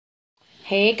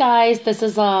Hey guys, this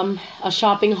is a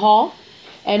shopping haul,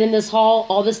 and in this haul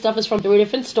all this stuff is from 3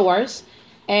 different stores,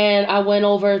 and I went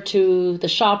over to the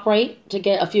ShopRite to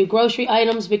get a few grocery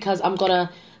items because I'm gonna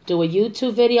do a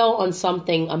YouTube video on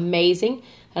something amazing,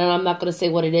 and I'm not gonna say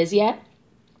what it is yet.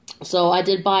 So I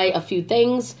did buy a few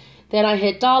things. Then I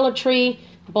hit Dollar Tree,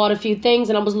 bought a few things,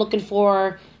 and I was looking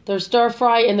for their stir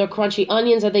fry and their crunchy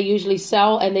onions that they usually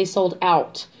sell, and they sold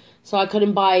out. So I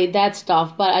couldn't buy that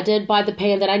stuff, but I did buy the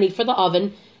pan that I need for the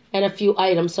oven and a few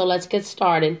items. So let's get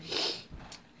started.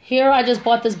 Here I just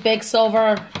bought this big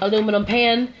silver aluminum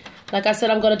pan. Like I said,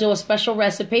 I'm going to do a special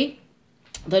recipe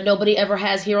that nobody ever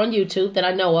has here on YouTube that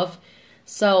I know of.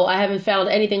 So I haven't found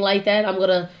anything like that. I'm going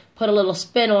to put a little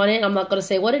spin on it. I'm not going to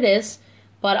say what it is,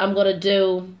 but I'm going to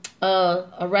do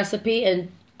a recipe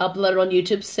and upload it on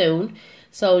YouTube soon.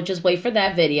 So just wait for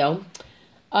that video.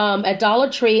 At Dollar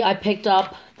Tree, I picked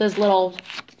up this little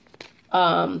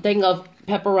thing of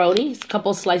pepperoni, a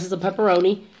couple slices of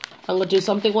pepperoni. I'm going to do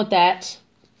something with that.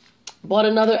 Bought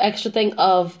another extra thing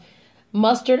of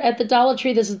mustard at the Dollar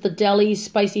Tree. This is the Deli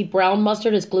Spicy Brown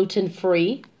Mustard. It's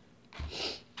gluten-free.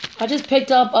 I just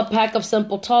picked up a pack of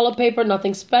simple toilet paper,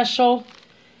 nothing special.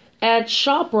 At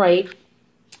ShopRite,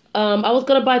 I was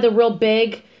going to buy the real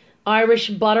big Irish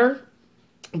butter,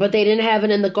 but they didn't have it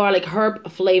in the garlic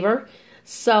herb flavor.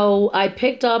 So I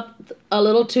picked up a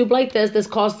little tube like this. This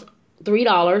cost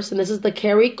 $3, and this is the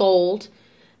Kerrygold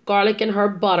garlic and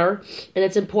herb butter, and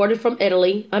it's imported from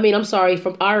Italy.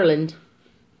 From Ireland.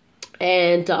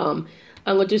 And I'm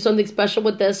going to do something special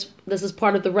with this. This is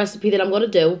part of the recipe that I'm going to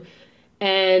do.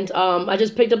 And I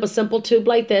just picked up a simple tube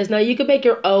like this. Now, you can make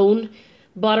your own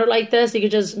butter like this. You can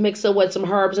just mix it with some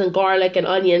herbs and garlic and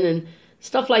onion and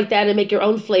stuff like that and make your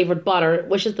own flavored butter,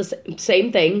 which is the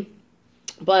same thing.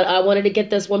 But I wanted to get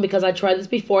this one because I tried this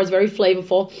before. It's very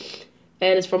flavorful,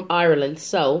 and it's from Ireland.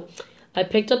 So I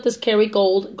picked up this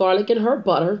Kerrygold garlic and herb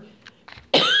butter.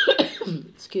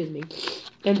 Excuse me.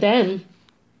 And then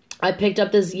I picked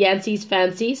up this Yancey's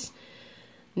Fancies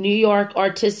New York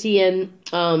Artisan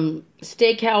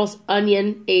Steakhouse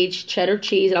Onion Aged Cheddar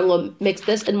Cheese. And I'm going to mix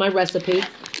this in my recipe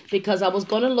because I was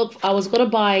going to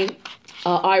buy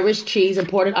Irish cheese,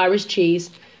 imported Irish cheese.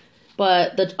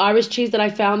 But the Irish cheese that I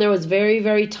found there was very,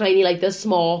 very tiny, like this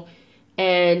small.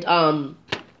 And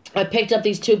I picked up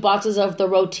these 2 boxes of the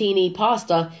rotini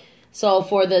pasta. So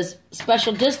for this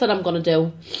special dish that I'm going to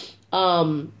do,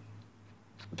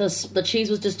 the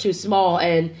cheese was just too small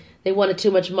and they wanted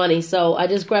too much money. So I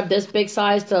just grabbed this big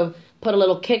size to put a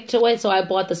little kick to it. So I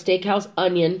bought the Steakhouse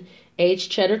Onion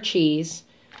Aged Cheddar Cheese.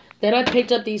 Then I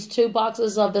picked up these 2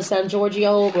 boxes of the San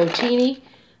Giorgio rotini.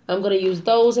 I'm going to use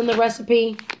those in the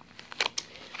recipe.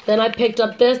 Then I picked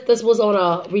up this. This was on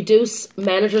a reduced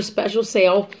manager special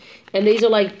sale. And these are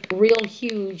like real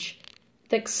huge,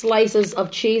 thick slices of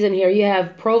cheese in here. You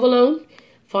have provolone,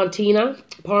 fontina,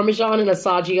 parmesan, and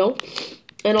assaggio.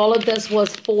 And all of this was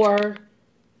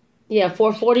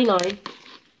 $4.49.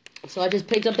 So I just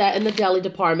picked up that in the deli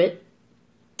department.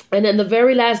 And then the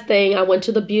very last thing, I went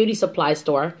to the beauty supply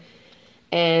store.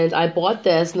 And I bought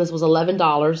this. And this was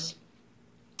 $11.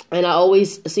 And I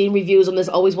always seen reviews on this.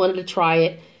 Always wanted to try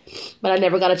it. But I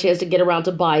never got a chance to get around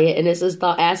to buy it. And this is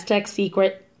the Aztec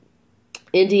Secret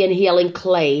Indian Healing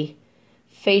Clay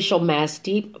Facial Mask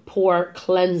Deep Pore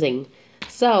Cleansing.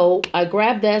 So I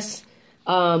grabbed this,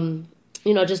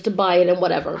 just to buy it and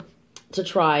whatever, to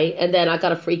try. And then I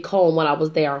got a free comb when I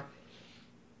was there.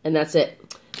 And that's it.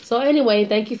 So anyway,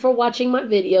 thank you for watching my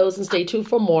videos and stay tuned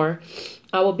for more.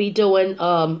 I will be doing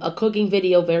a cooking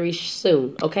video very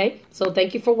soon, okay? So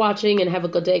thank you for watching and have a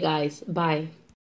good day, guys. Bye.